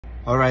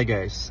All right,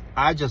 guys,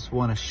 I just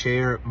want to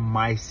share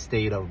my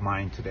state of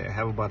mind today. I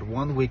have about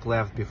 1 week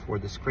left before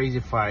this crazy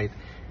fight.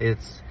 It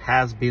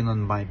has been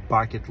on my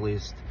bucket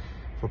list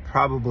for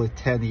probably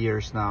 10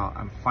 years now.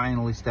 I'm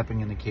finally stepping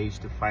in the cage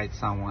to fight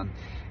someone,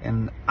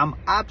 and I'm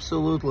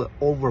absolutely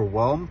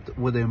overwhelmed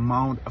with the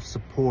amount of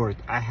support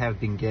I have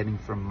been getting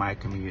from my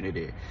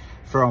community.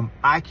 From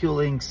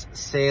AccuLynx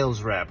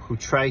sales rep who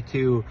tried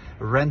to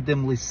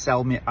randomly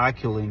sell me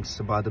AccuLynx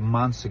about a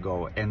month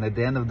ago, and at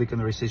the end of the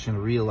conversation,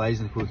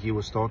 realizing who he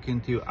was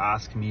talking to,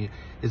 asked me,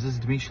 "Is this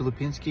Dmitry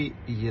Lupinski?"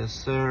 "Yes,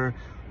 sir."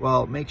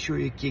 "Well, make sure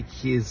you kick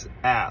his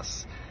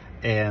ass."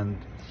 And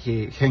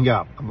he hung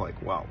up. I'm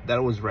like, wow,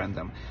 that was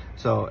random.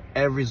 So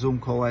every Zoom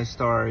call I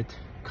start,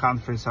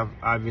 conference,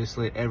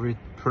 obviously, every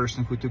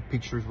person who took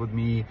pictures with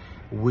me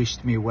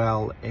wished me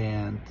well,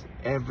 and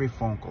every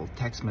phone call,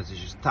 text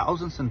messages,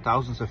 thousands and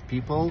thousands of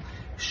people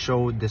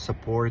showed the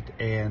support,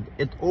 and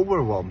it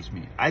overwhelms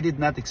me. I did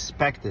not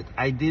expect it.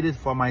 I did it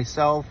for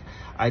myself.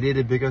 I did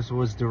it because it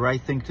was the right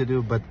thing to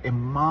do, but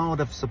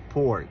amount of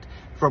support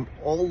from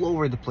all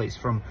over the place,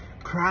 from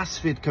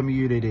CrossFit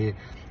community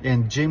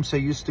and gyms I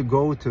used to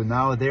go to,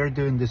 now they're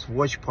doing this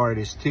watch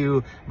parties,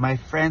 to my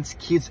friends'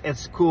 kids at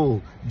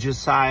school,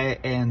 Josiah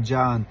and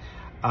John.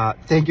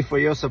 Thank you for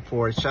your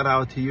support. Shout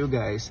out to you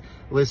guys.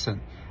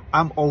 Listen,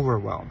 I'm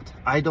overwhelmed.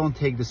 I don't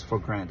take this for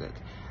granted.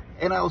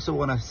 And I also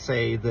want to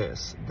say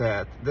this,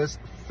 that this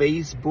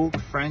Facebook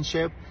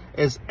friendship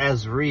is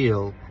as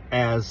real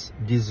as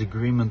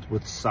disagreement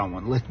with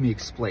someone. Let me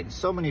explain.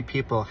 So many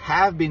people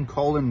have been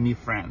calling me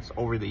friends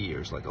over the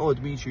years, like, "Oh,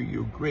 Dmitry,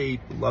 you're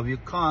great, we love your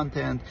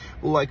content,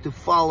 we like to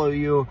follow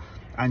you,"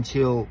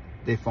 until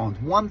they found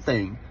one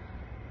thing,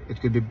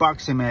 it could be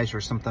boxing match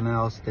or something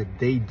else, that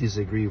they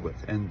disagree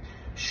with. And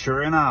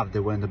sure enough, they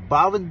went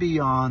above and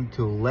beyond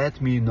to let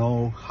me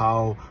know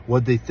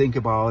what they think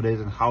about it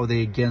and how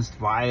they against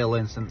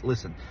violence. And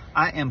listen,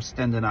 I am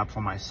standing up for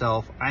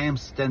myself. I am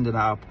standing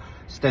out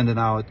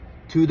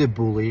to the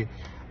bully.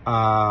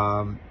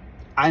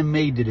 I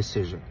made the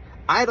decision.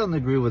 I don't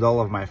agree with all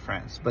of my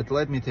friends, but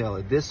let me tell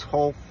you, this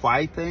whole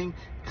fight thing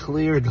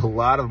cleared a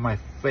lot of my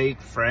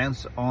fake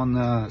friends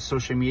on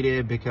social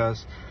media,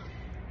 because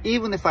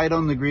even if I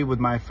don't agree with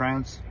my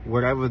friends,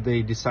 whatever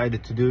they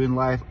decided to do in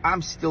life,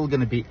 I'm still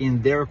going to be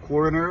in their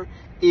corner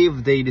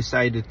if they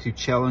decided to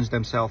challenge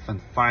themselves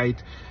and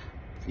fight,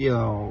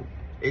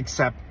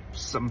 accept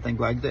something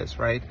like this,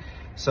 right?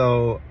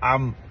 So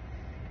I'm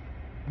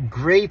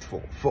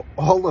grateful for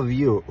all of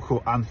you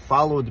who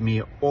unfollowed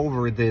me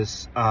over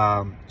this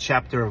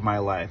chapter of my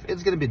life.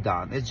 It's gonna be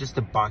done. It's just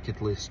a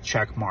bucket list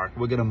check mark.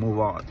 We're gonna move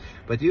on.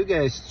 But you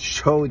guys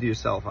showed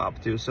yourself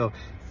up too, so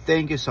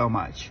thank you so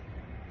much.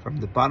 From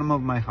the bottom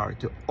of my heart,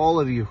 to all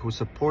of you who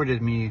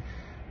supported me,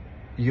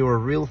 you're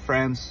real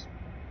friends.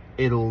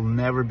 It'll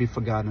never be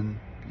forgotten.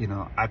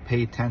 I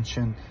pay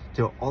attention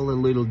to all the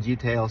little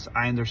details.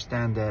 I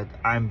understand that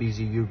I'm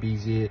busy, you're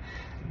busy.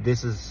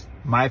 This is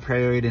my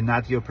priority,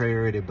 not your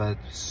priority, but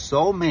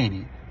so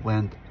many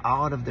went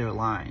out of their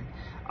line,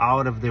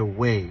 out of their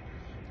way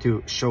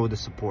to show the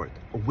support.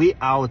 We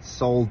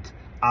outsold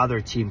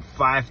other team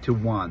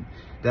 5-1.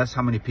 That's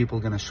how many people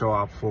gonna show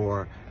up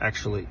for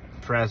actually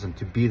present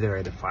to be there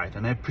at the fight.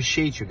 And I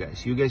appreciate you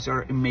guys. You guys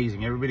are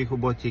amazing. Everybody who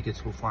bought tickets,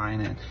 who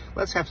flying in.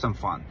 Let's have some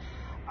fun.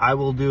 I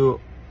will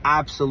do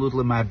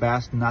absolutely my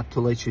best not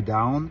to let you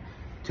down,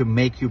 to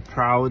make you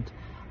proud.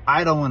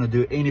 I don't want to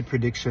do any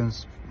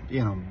predictions.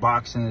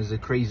 Boxing is a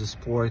crazy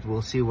sport.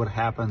 We'll see what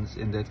happens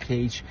in that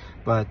cage.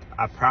 But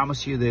I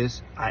promise you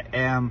this, I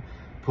am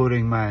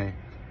putting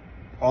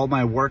all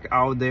my work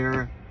out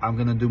there. I'm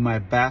going to do my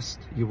best.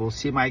 You will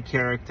see my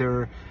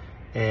character,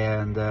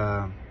 and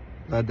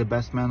let the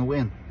best man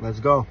win. Let's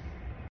go.